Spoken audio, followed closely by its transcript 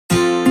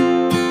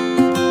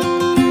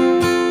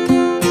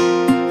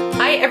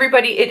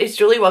everybody, it is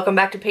Julie. Welcome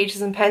back to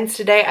Pages and Pens.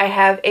 Today I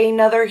have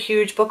another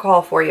huge book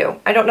haul for you.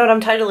 I don't know what I'm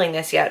titling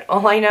this yet.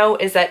 All I know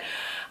is that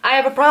I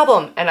have a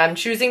problem and I'm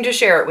choosing to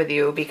share it with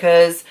you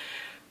because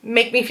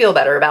make me feel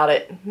better about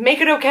it. Make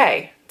it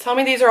okay. Tell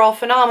me these are all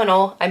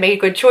phenomenal, I made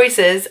good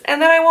choices,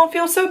 and then I won't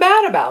feel so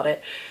bad about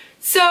it.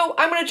 So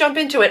I'm going to jump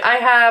into it. I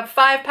have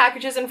 5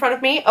 packages in front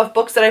of me of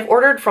books that I've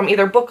ordered from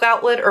either Book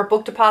Outlet or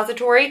Book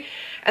Depository.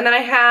 And then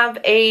I have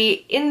a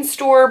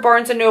in-store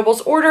Barnes &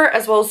 Noble's order,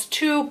 as well as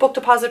 2 Book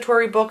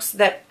Depository books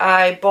that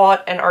I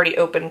bought and already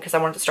opened because I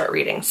wanted to start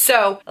reading.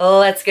 So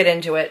let's get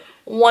into it.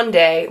 One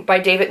Day by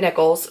David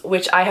Nichols,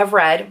 which I have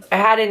read. I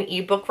had an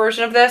ebook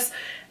version of this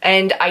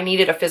and I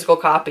needed a physical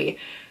copy.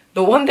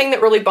 The one thing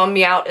that really bummed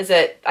me out is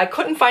that I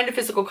couldn't find a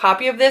physical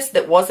copy of this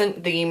that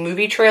wasn't the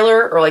movie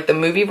trailer or like the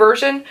movie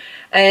version.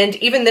 And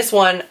even this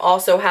one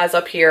also has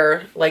up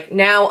here, like,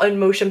 now a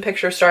motion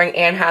picture starring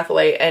Anne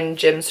Hathaway and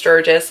Jim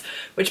Sturgis,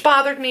 which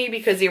bothered me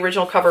because the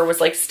original cover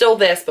was like still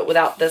this, but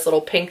without this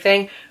little pink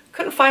thing.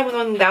 Couldn't find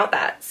one without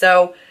that.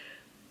 So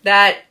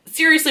that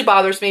seriously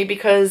bothers me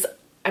because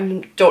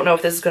I don't know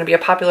if this is going to be a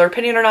popular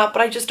opinion or not,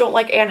 but I just don't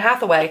like Anne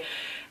Hathaway.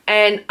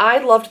 And I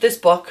loved this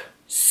book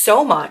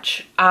so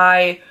much.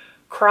 I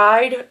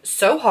cried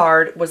so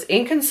hard, was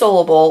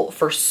inconsolable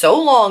for so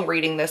long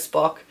reading this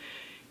book.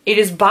 It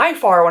is by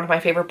far one of my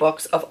favorite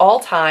books of all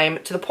time,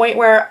 to the point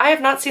where I have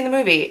not seen the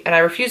movie and I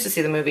refuse to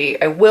see the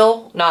movie. I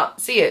will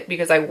not see it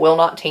because I will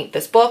not taint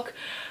this book.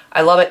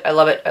 I love it, I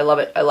love it, I love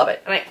it, I love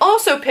it. And I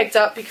also picked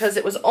up, because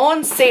it was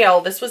on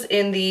sale, this was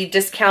in the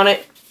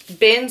discounted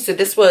bin, so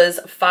this was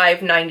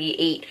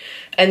 $5.98.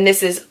 And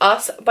this is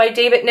Us by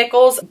David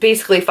Nichols.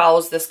 Basically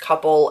follows this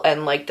couple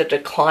and like the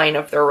decline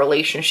of their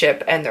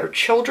relationship and their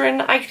children,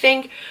 I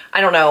think.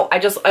 I don't know.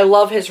 I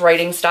love his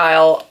writing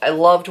style. I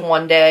loved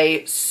One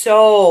Day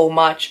so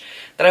much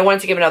that I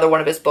wanted to give another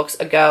one of his books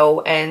a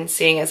go, and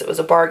seeing as it was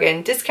a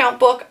bargain discount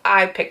book,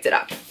 I picked it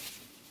up.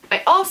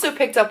 I also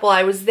picked up while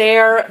I was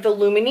there the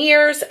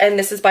Lumineers, and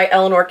this is by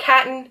Eleanor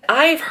Catton.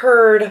 I've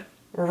heard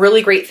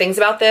really great things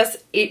about this.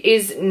 It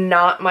is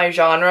not my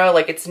genre.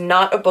 Like, it's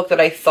not a book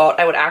that I thought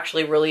I would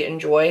actually really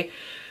enjoy,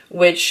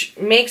 which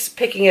makes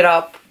picking it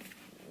up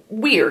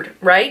weird,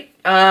 right?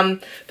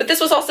 But this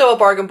was also a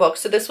bargain book,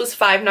 so this was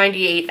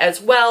 $5.98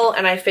 as well,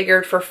 and I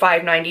figured for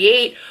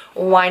 $5.98,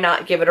 why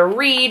not give it a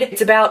read?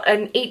 It's about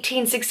an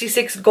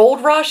 1866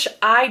 gold rush.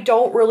 I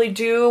don't really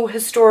do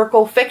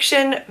historical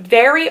fiction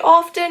very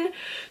often,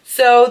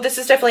 so this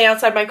is definitely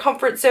outside my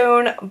comfort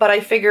zone, but I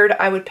figured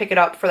I would pick it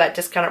up for that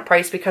discounted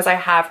price because I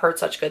have heard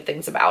such good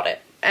things about it.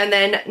 And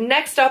then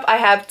next up, I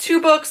have 2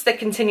 books that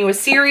continue a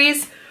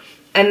series,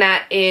 and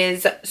that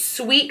is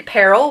Sweet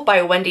Peril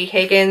by Wendy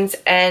Higgins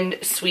and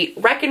Sweet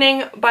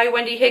Reckoning by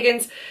Wendy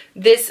Higgins.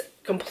 This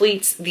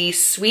completes the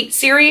Sweet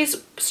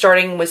series,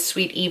 starting with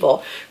Sweet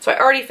Evil. So I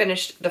already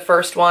finished the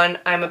first one.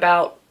 I think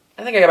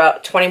I got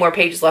about 20 more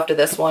pages left of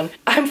this one.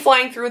 I'm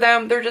flying through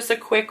them. They're just a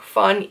quick,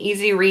 fun,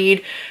 easy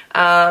read.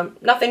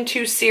 Nothing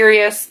too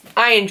serious.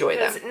 I enjoy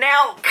them.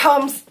 Now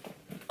comes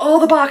all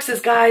the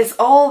boxes, guys.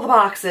 All the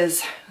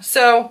boxes.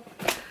 So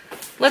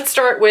let's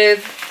start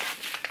with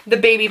the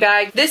baby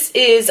bag. This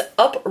is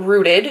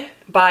Uprooted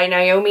by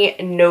Naomi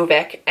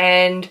Novik,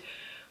 and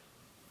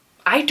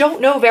I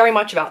don't know very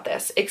much about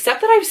this,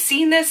 except that I've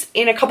seen this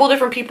in a couple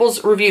different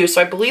people's reviews,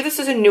 so I believe this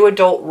is a new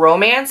adult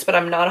romance, but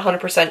I'm not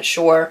 100%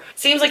 sure.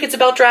 Seems like it's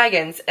about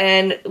dragons,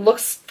 and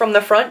looks from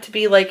the front to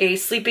be like a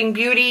Sleeping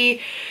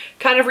Beauty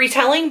kind of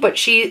retelling, but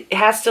she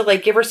has to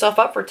like give herself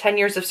up for 10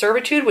 years of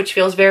servitude, which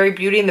feels very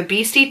Beauty and the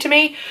Beastie to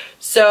me.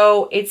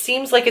 So it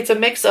seems like it's a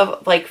mix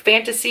of like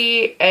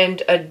fantasy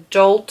and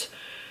adult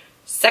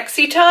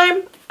sexy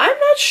time. I'm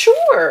not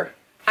sure.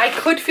 I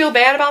could feel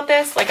bad about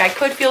this. Like, I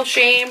could feel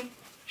shame,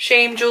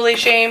 Julie,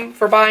 shame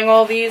for buying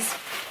all these.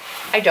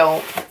 I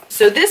don't.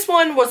 So this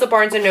one was a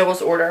Barnes &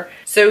 Noble's order.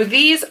 So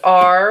these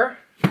are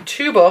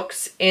 2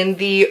 books in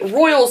the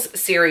Royals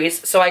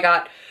series. So I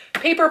got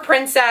Paper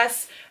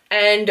Princess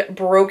and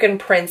Broken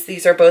Prince.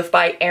 These are both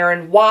by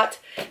Aaron Watt.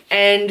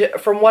 And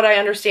from what I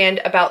understand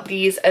about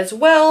these as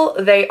well,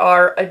 they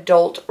are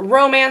adult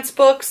romance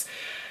books.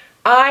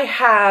 I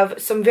have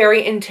some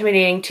very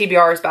intimidating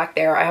TBRs back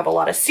there. I have a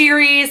lot of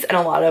series and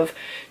a lot of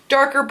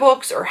darker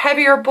books or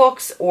heavier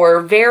books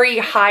or very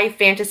high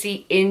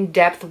fantasy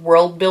in-depth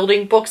world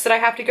building books that I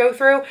have to go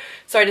through.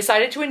 So I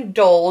decided to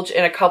indulge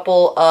in a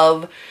couple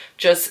of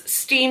just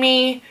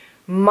steamy,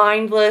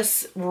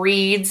 mindless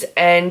reads,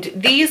 and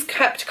these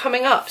kept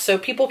coming up. So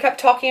people kept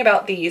talking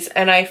about these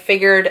and I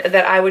figured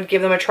that I would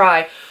give them a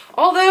try.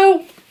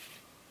 Although,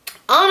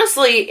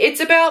 honestly, it's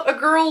about a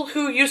girl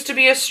who used to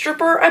be a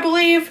stripper, I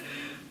believe,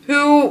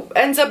 who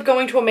ends up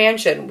going to a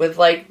mansion with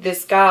like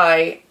this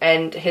guy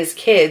and his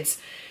kids.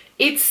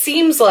 It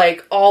seems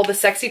like all the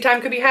sexy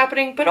time could be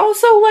happening, but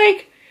also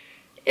like,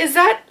 is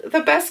that the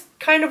best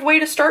kind of way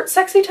to start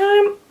sexy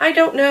time? I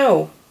don't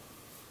know.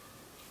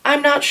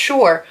 I'm not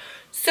sure.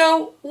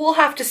 So we'll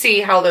have to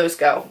see how those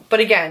go. But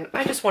again,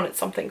 I just wanted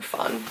something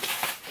fun.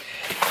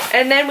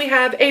 And then we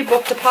have a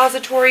book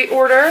depository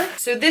order.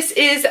 So this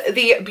is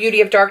The Beauty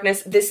of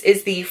Darkness. This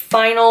is the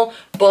final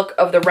book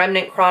of the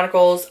Remnant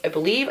Chronicles. I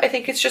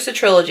think it's just a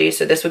trilogy,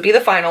 so this would be the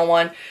final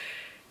one.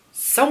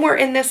 Somewhere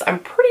in this, I'm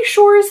pretty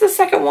sure is the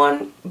second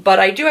one, but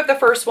I do have the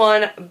first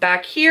one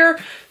back here.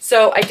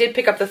 So I did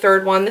pick up the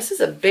third one. This is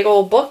a big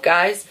old book,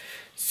 guys.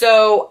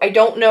 So I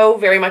don't know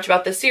very much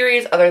about this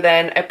series other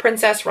than a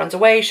princess runs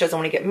away. She doesn't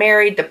want to get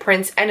married. The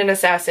prince and an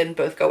assassin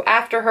both go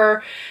after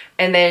her.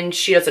 And then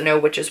she doesn't know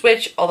which is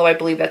which, although I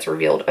believe that's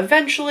revealed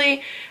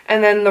eventually.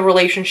 And then the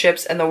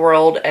relationships and the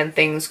world and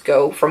things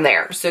go from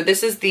there. So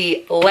this is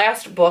the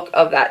last book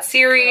of that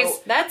series.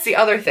 So that's the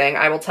other thing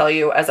I will tell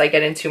you as I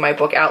get into my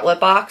book outlet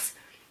box.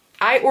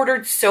 I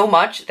ordered so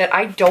much that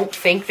I don't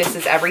think this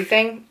is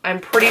everything. I'm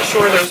pretty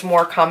sure there's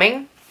more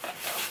coming.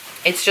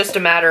 It's just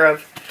a matter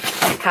of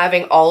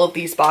having all of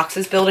these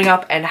boxes building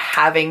up and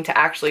having to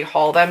actually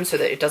haul them so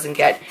that it doesn't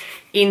get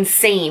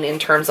insane in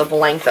terms of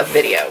length of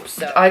video.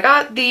 So I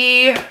got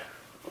the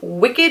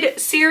Wicked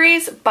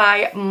series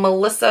by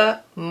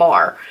Melissa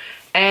Marr,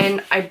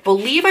 and I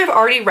believe I've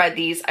already read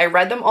these. I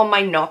read them on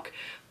my Nook,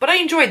 but I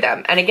enjoyed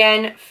them. And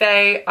again,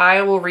 Faye,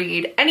 I will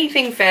read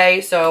anything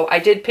Faye, so I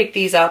did pick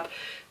these up.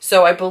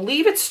 So I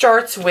believe it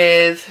starts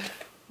with,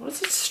 what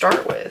does it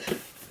start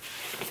with?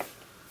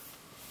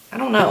 I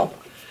don't know.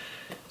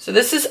 So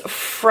this is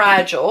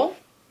Fragile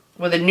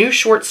with a new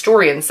short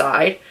story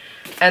inside.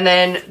 And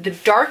then The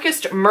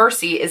Darkest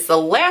Mercy is the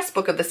last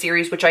book of the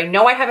series, which I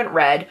know I haven't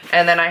read.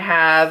 And then I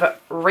have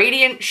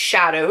Radiant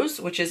Shadows,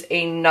 which is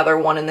another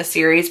one in the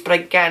series. But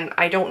again,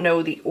 I don't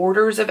know the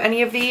orders of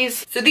any of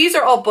these. So these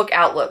are all Book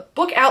Outlet.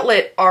 Book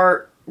Outlet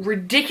are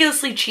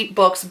ridiculously cheap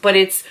books, but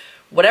it's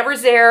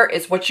whatever's there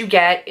is what you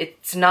get.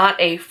 It's not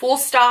a full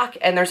stock,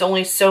 and there's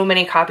only so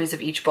many copies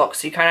of each book,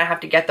 so you kind of have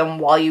to get them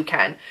while you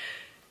can.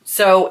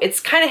 So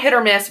it's kind of hit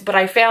or miss, but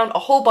I found a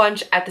whole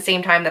bunch at the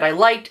same time that I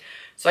liked,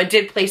 so I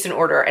did place an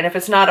order. And if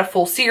it's not a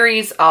full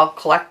series, I'll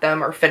collect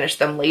them or finish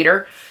them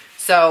later.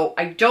 So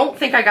I don't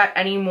think I got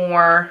any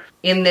more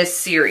in this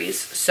series,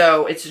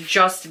 so it's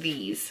just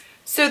these.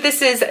 So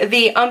this is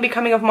The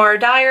Unbecoming of Mara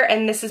Dyer,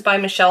 and this is by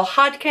Michelle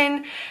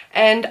Hodkin,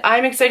 and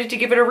I'm excited to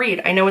give it a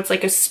read. I know it's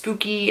like a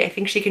spooky, I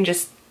think she can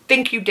just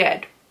think you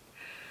dead.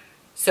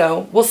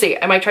 So we'll see.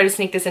 I might try to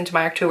sneak this into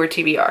my October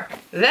TBR.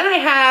 Then I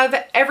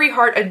have Every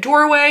Heart a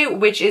Doorway,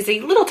 which is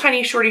a little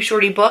tiny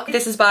shorty book.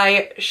 This is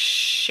by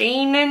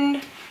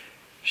Shannon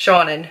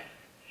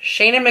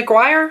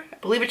McGuire? I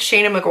believe it's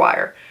Shannon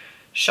McGuire.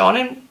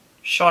 Shannon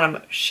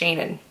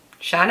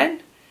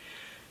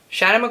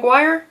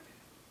McGuire?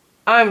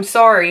 I'm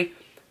sorry,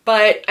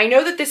 but I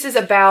know that this is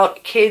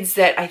about kids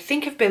that I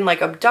think have been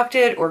like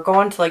abducted or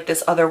gone to like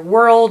this other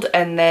world,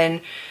 and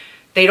then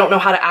they don't know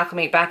how to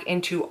acclimate back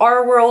into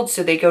our world,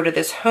 so they go to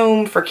this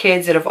home for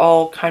kids that have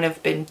all kind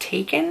of been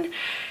taken.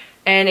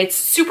 And it's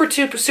super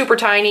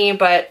tiny,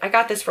 but I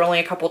got this for only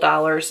a couple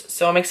dollars,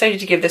 so I'm excited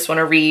to give this one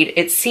a read.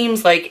 It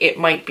seems like it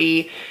might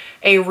be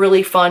a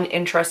really fun,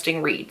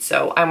 interesting read,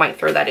 so I might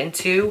throw that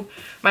into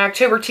my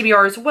October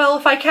TBR as well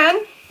if I can.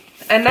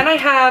 And then I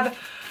have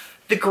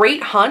The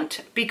Great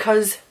Hunt,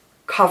 because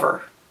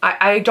cover.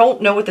 I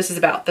don't know what this is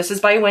about. This is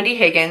by Wendy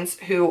Higgins,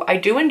 who I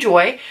do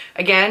enjoy.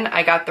 Again,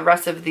 I got the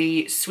rest of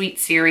the Sweet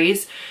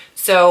series,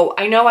 so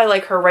I know I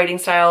like her writing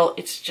style.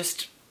 It's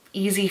just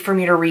easy for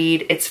me to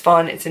read. It's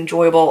fun. It's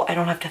enjoyable. I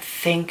don't have to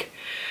think.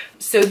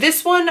 So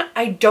this one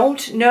I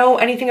don't know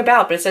anything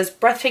about, but it says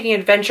breathtaking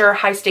adventure,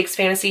 high stakes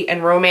fantasy,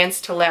 and romance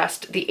to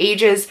last the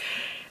ages.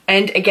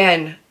 And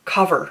again,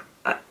 cover.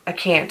 I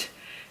can't.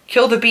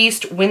 Kill the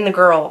Beast, Win the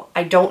Girl.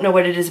 I don't know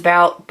what it is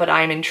about, but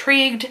I'm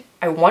intrigued.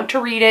 I want to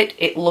read it.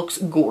 It looks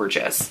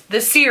gorgeous. The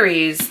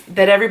series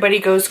that everybody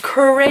goes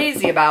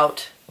crazy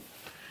about,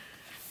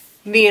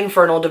 The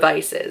Infernal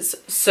Devices.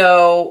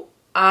 So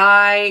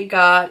I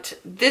got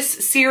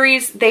this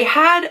series. They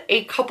had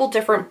a couple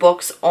different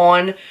books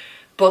on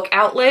Book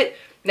Outlet.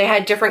 They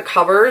had different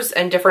covers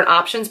and different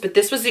options, but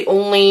this was the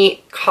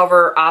only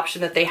cover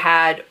option that they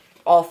had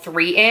all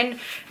three in,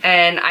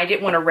 and I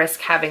didn't want to risk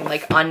having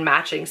like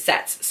unmatching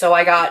sets. So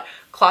I got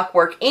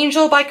Clockwork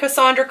Angel by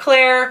Cassandra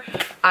Clare,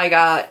 I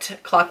got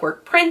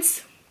Clockwork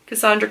Prince,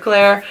 Cassandra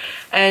Clare,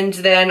 and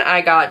then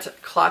I got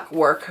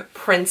Clockwork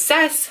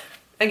Princess,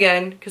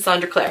 again,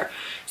 Cassandra Clare.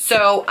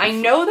 So I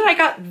know that I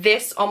got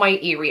this on my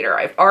e-reader.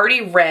 I've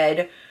already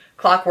read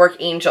Clockwork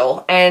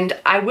Angel, and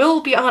I will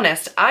be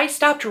honest, I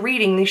stopped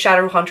reading the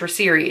Shadowhunter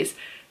series.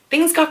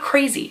 Things got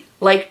crazy,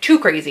 like too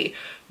crazy.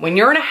 When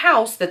you're in a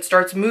house that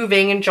starts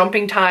moving and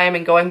jumping time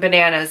and going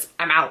bananas,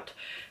 I'm out.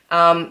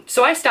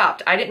 So I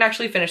stopped. I didn't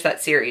actually finish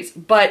that series,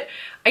 but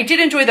I did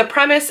enjoy the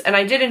premise and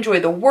I did enjoy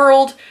the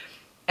world,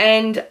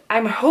 and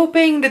I'm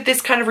hoping that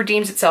this kind of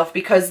redeems itself,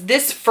 because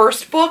this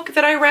first book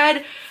that I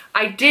read,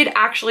 I did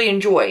actually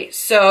enjoy.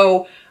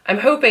 So I'm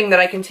hoping that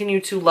I continue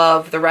to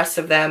love the rest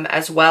of them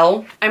as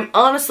well. I'm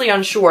honestly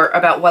unsure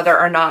about whether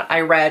or not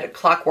I read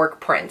Clockwork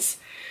Prince.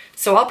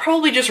 So I'll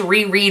probably just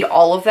reread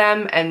all of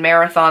them and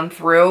marathon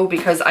through,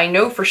 because I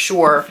know for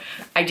sure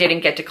I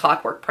didn't get to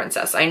Clockwork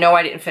Princess. I know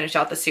I didn't finish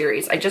out the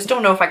series. I just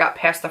don't know if I got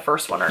past the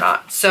first one or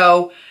not.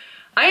 So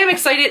I am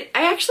excited.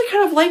 I actually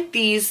kind of like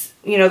these,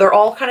 you know, they're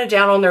all kind of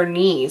down on their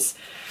knees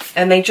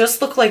and they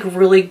just look like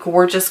really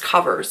gorgeous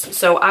covers.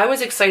 So I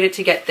was excited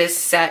to get this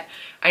set.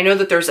 I know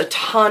that there's a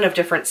ton of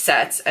different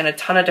sets and a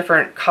ton of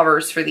different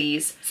covers for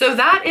these. So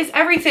that is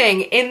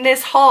everything in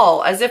this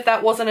haul. As if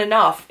that wasn't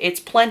enough. It's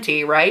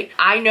plenty, right?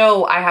 I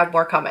know I have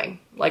more coming.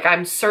 Like,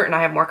 I'm certain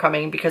I have more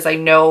coming because I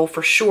know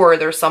for sure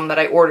there's some that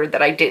I ordered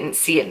that I didn't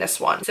see in this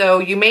one. So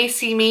you may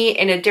see me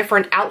in a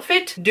different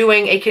outfit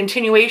doing a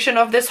continuation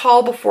of this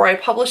haul before I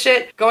publish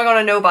it. Going on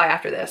a no-buy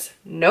after this.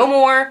 No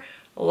more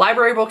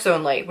library books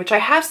only, which I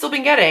have still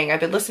been getting. I've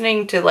been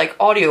listening to like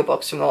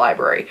audiobooks from the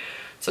library.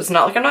 So it's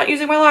not like I'm not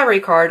using my library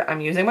card. I'm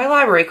using my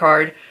library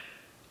card.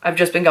 I've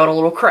just been going a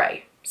little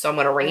cray. So I'm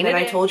gonna rein it in.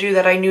 I told you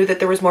that I knew that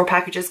there was more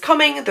packages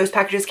coming. Those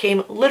packages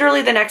came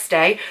literally the next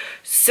day.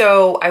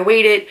 So I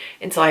waited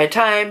until I had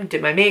time,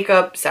 did my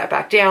makeup, sat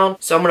back down.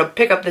 So I'm gonna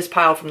pick up this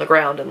pile from the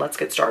ground and let's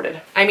get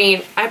started. I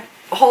mean, I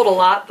hauled a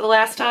lot the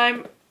last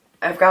time.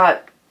 I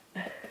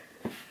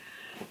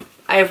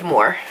have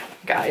more,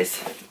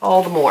 guys,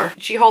 all the more.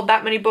 She hauled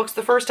that many books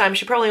the first time.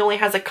 She probably only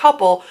has a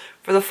couple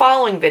for the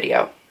following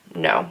video.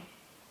 No,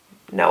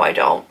 I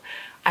don't.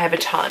 I have a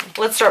ton.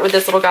 Let's start with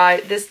this little guy.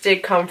 This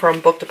did come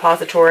from Book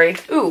Depository.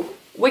 Ooh,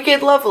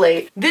 Wicked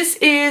Lovely. This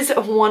is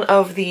one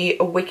of the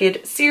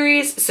Wicked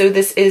series. So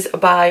this is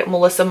by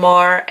Melissa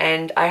Marr,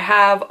 and I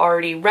have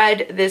already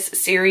read this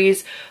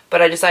series,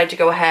 but I decided to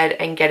go ahead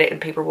and get it in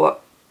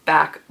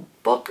paperback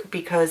book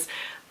because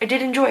I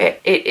did enjoy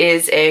it. It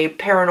is a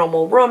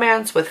paranormal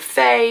romance with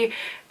fae,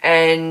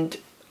 and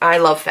I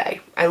love fae.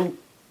 I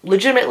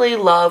legitimately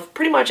love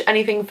pretty much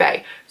anything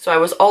fae. So I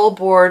was all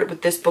aboard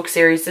with this book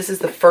series. This is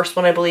the first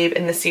one, I believe,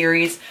 in the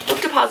series.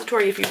 Book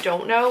Depository, if you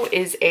don't know,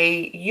 is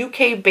a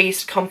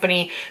UK-based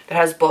company that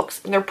has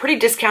books. And they're pretty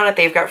discounted.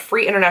 They've got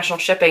free international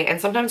shipping, and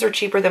sometimes they're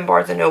cheaper than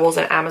Barnes & Nobles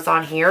and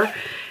Amazon here.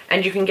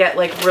 And you can get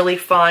like really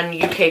fun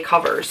UK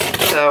covers.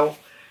 So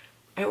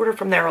I order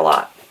from there a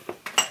lot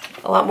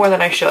more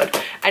than I should.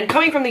 And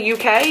coming from the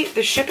UK,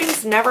 the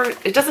shipping's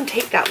it doesn't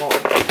take that long.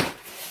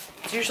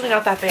 It's usually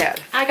not that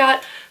bad. I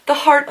got The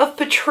Heart of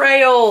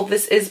Betrayal.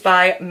 This is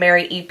by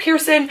Mary E.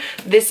 Pearson.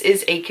 This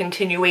is a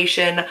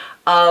continuation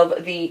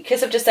of The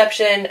Kiss of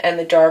Deception and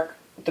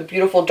The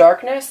Beautiful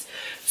Darkness.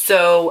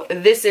 So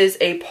this is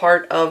a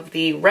part of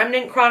the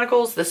Remnant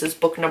Chronicles. This is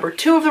book number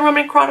 2 of the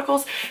Remnant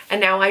Chronicles. And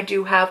now I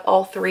do have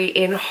all 3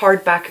 in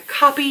hardback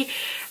copy.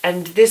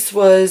 And this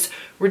was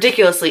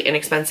ridiculously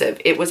inexpensive.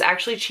 It was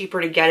actually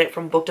cheaper to get it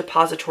from Book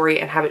Depository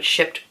and have it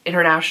shipped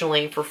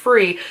internationally for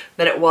free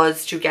than it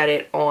was to get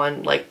it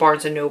on like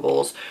Barnes &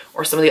 Nobles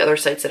or some of the other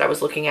sites that I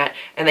was looking at.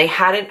 And they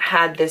hadn't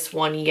had this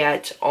one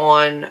yet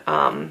on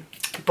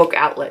Book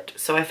Outlet,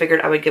 so I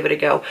figured I would give it a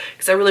go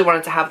because I really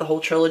wanted to have the whole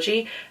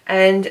trilogy,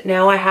 and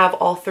now I have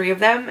all 3 of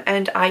them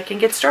and I can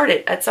get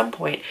started at some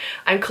point.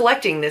 I'm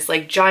collecting this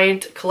like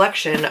giant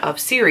collection of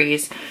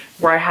series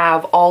where I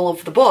have all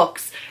of the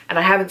books and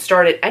I haven't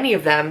started any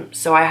of them,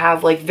 so I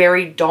have like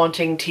very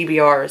daunting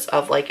TBRs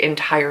of like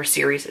entire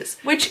series,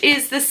 which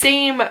is the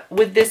same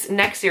with this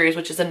next series,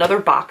 which is another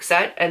box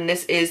set, and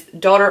this is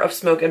Daughter of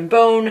Smoke and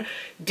Bone,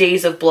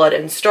 Days of Blood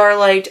and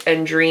Starlight,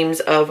 and Dreams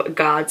of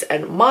Gods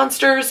and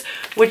Monsters,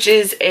 which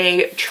is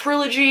a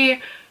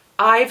trilogy.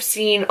 I've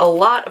seen a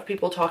lot of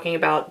people talking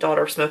about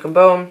Daughter of Smoke and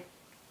Bone.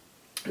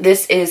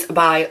 This is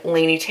by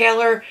Laini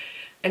Taylor,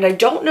 and I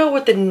don't know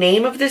what the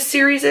name of this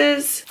series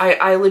is.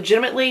 I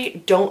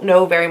legitimately don't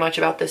know very much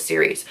about this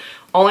series.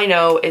 All I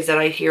know is that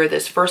I hear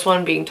this first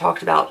one being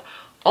talked about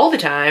all the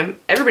time.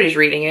 Everybody's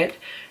reading it.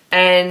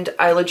 And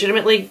I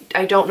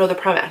don't know the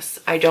premise.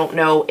 I don't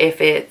know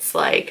if it's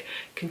like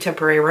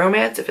contemporary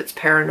romance, if it's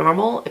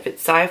paranormal, if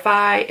it's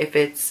sci-fi, if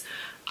it's...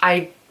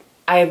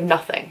 I have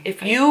nothing.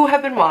 If you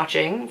have been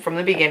watching from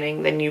the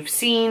beginning, then you've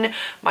seen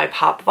my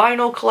pop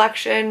vinyl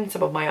collection,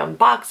 some of my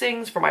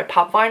unboxings for my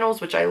pop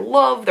vinyls, which I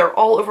love. They're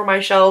all over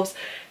my shelves.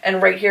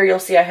 And right here you'll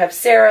see I have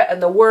Sarah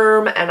and the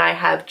Worm, and I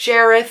have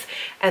Jareth.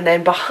 And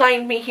then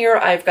behind me here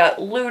I've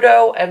got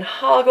Ludo and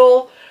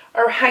Hoggle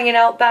are hanging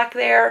out back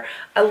there.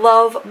 I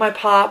love my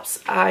pops.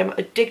 I'm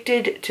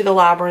addicted to the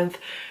Labyrinth.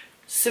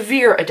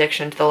 Severe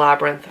addiction to the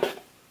Labyrinth.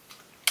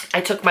 I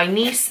took my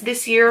niece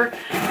this year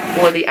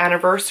for the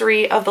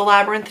anniversary of the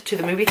Labyrinth to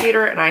the movie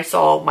theater, and I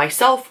saw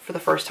myself for the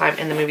first time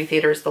in the movie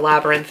theaters, the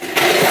Labyrinth,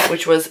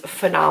 which was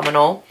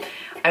phenomenal.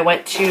 I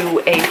went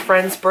to a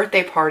friend's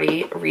birthday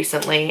party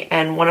recently,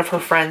 and one of her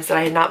friends that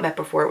I had not met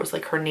before, it was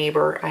like her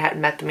neighbor, I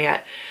hadn't met them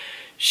yet,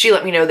 she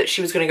let me know that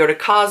she was going to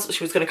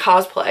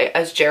cosplay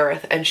as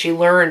Jareth, and she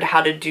learned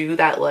how to do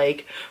that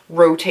like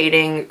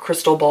rotating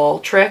crystal ball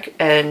trick,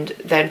 and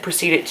then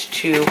proceeded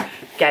to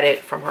get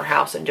it from her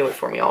house and do it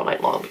for me all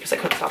night long because I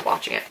couldn't stop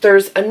watching it.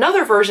 There's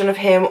another version of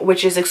him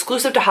which is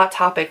exclusive to Hot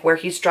Topic, where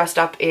he's dressed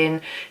up in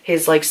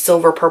his like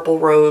silver purple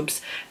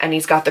robes and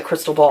he's got the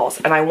crystal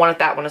balls, and I wanted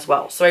that one as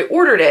well. So I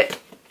ordered it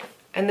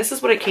and this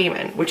is what it came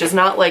in, which is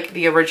not like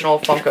the original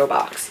Funko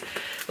box.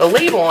 The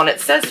label on it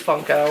says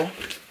Funko,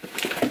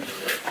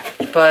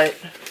 but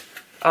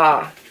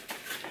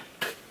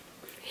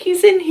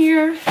he's in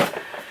here.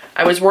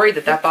 I was worried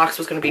that that box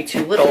was going to be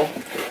too little.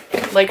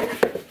 Like,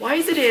 why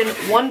is it in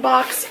one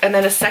box and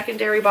then a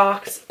secondary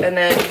box and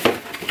then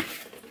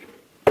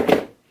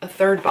a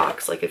third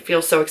box? Like, it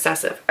feels so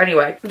excessive.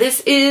 Anyway,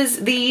 this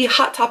is the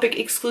Hot Topic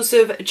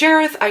exclusive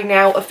Jareth. I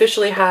now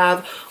officially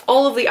have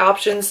all of the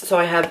options. So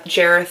I have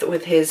Jareth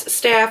with his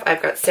staff.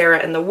 I've got Sarah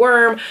and the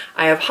Worm.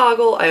 I have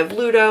Hoggle. I have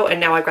Ludo. And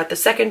now I've got the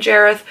second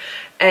Jareth.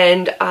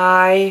 And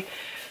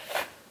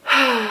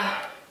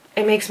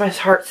it makes my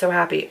heart so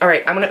happy. All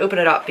right, I'm going to open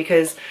it up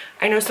because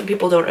I know some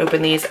people don't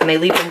open these and they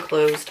leave them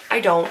closed. I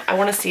don't. I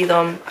want to see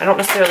them. I don't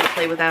necessarily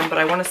play with them, but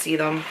I want to see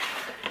them.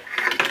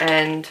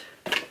 And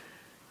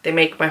they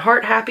make my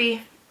heart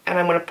happy, and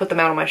I'm going to put them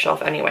out on my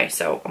shelf anyway.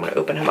 So I'm going to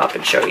open him up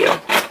and show you.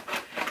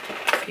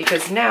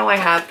 Because now I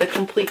have the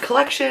complete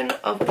collection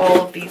of all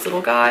of these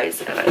little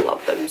guys, and I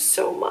love them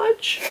so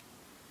much.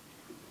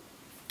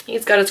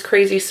 He's got his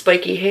crazy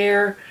spiky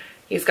hair.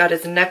 He's got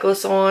his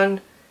necklace on.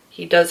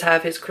 He does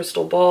have his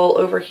crystal ball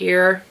over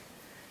here,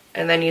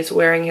 and then he's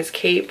wearing his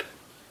cape.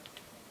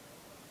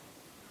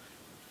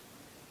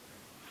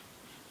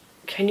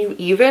 Can you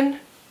even?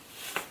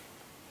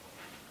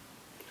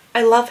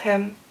 I love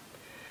him.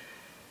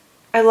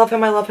 I love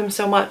him. I love him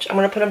so much. I'm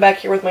going to put him back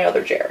here with my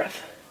other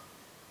Jareth.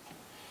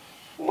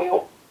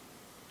 Well,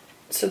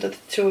 so that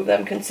the two of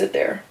them can sit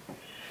there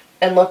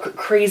and look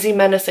crazy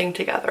menacing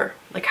together.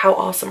 Like, how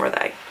awesome are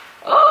they?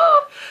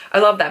 Oh, I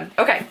love them.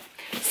 Okay,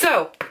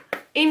 so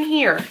in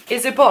here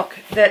is a book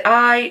that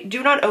I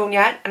do not own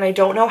yet, and I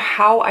don't know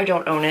how I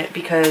don't own it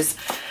because,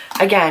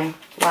 again,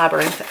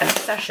 Labyrinth and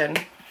Obsession.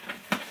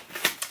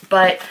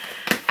 But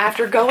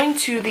after going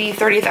to the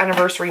 30th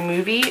anniversary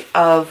movie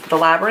of The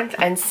Labyrinth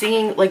and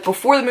seeing, like,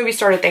 before the movie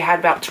started, they had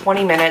about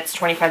 20 minutes,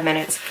 25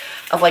 minutes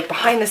of, like,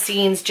 behind the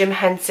scenes, Jim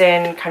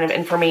Henson kind of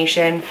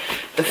information,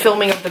 the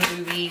filming of the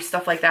movie,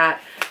 stuff like that,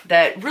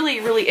 that really,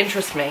 really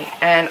interests me.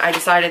 And I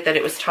decided that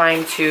it was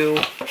time to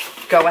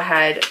go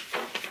ahead.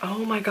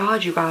 Oh my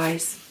God, you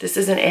guys, this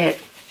isn't it.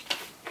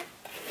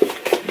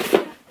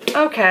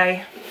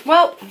 Okay,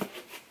 well,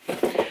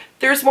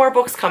 there's more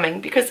books coming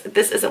because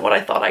this isn't what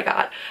I thought I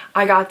got.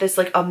 I got this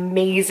like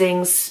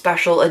amazing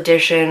special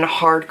edition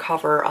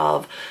hardcover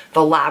of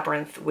The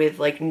Labyrinth with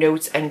like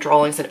notes and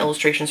drawings and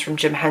illustrations from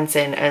Jim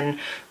Henson and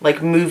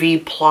like movie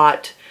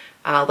plot,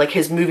 like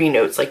his movie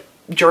notes, like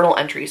journal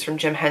entries from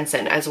Jim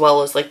Henson, as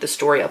well as like the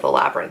story of The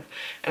Labyrinth.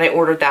 And I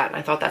ordered that and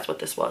I thought that's what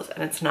this was,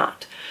 and it's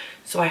not.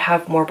 So I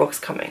have more books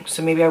coming.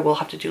 So maybe I will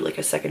have to do like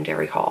a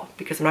secondary haul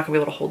because I'm not gonna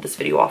be able to hold this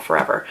video off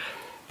forever.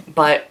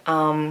 But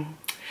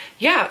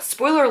yeah,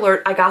 spoiler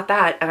alert, I got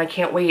that and I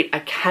can't wait. I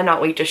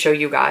cannot wait to show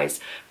you guys.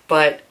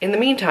 But in the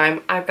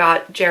meantime, I've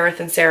got Jareth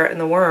and Sarah and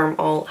the Worm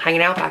all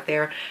hanging out back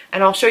there.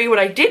 And I'll show you what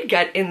I did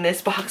get in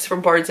this box from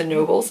Barnes &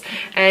 Nobles.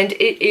 And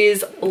it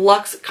is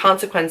Lux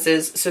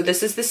Consequences. So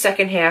this is the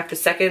second half,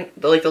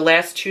 the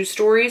last two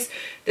stories.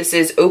 This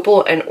is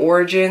Opal and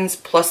Origins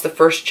plus the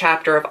first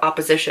chapter of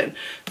Opposition.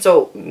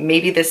 So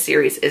maybe this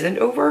series isn't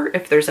over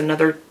if there's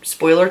another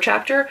spoiler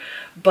chapter.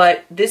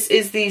 But this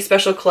is the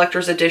special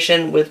collector's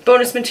edition with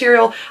bonus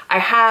material. I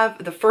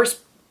have the first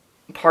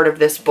part of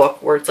this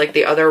book where it's like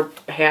the other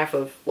half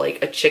of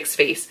like a chick's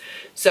face.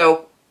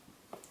 So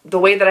the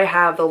way that I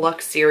have the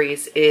Lux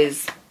series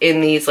is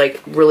in these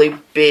like really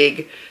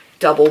big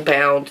double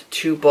bound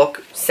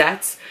 2-book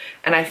sets,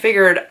 and I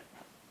figured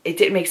it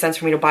didn't make sense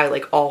for me to buy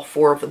like all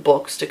 4 of the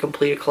books to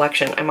complete a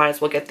collection. I might as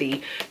well get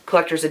the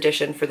collector's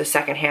edition for the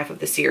second half of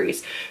the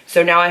series.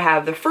 So now I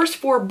have the first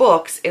 4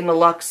 books in the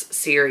Lux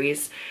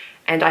series,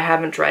 and I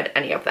haven't read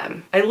any of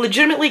them. I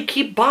legitimately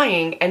keep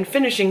buying and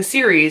finishing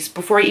series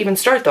before I even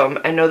start them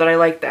and know that I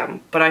like them,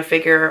 but I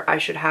figure I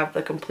should have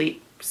the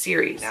complete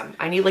series.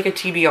 I need like a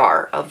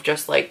TBR of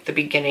just like the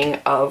beginning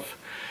of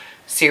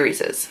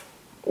series.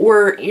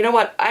 Or, you know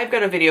what, I've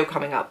got a video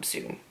coming up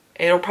soon.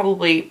 It'll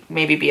probably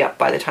maybe be up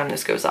by the time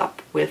this goes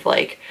up with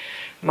like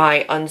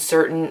my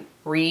uncertain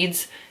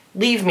reads.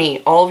 Leave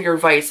me all of your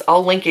advice.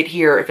 I'll link it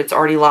here if it's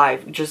already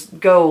live. Just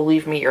go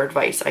leave me your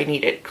advice. I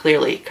need it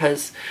clearly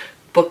because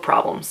book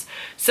problems.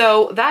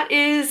 So that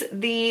is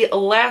the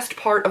last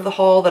part of the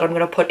haul that I'm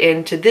going to put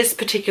into this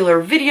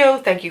particular video.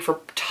 Thank you for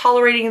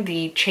tolerating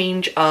the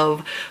change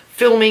of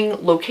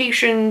filming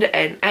location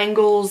and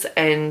angles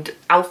and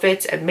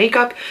outfits and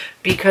makeup,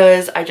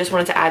 because I just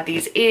wanted to add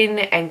these in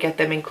and get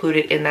them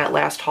included in that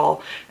last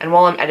haul. And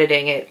while I'm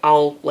editing it,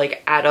 I'll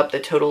like add up the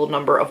total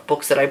number of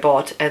books that I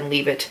bought and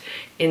leave it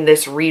in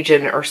this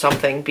region or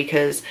something,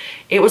 because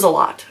it was a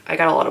lot. I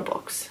got a lot of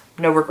books.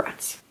 No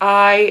regrets.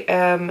 I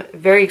am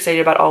very excited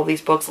about all of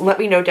these books. Let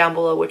me know down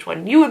below which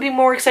one you would be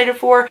more excited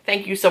for.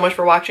 Thank you so much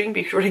for watching.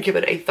 Be sure to give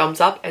it a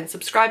thumbs up and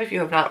subscribe if you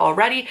have not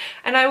already.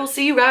 And I will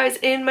see you guys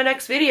in my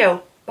next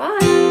video.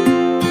 Bye!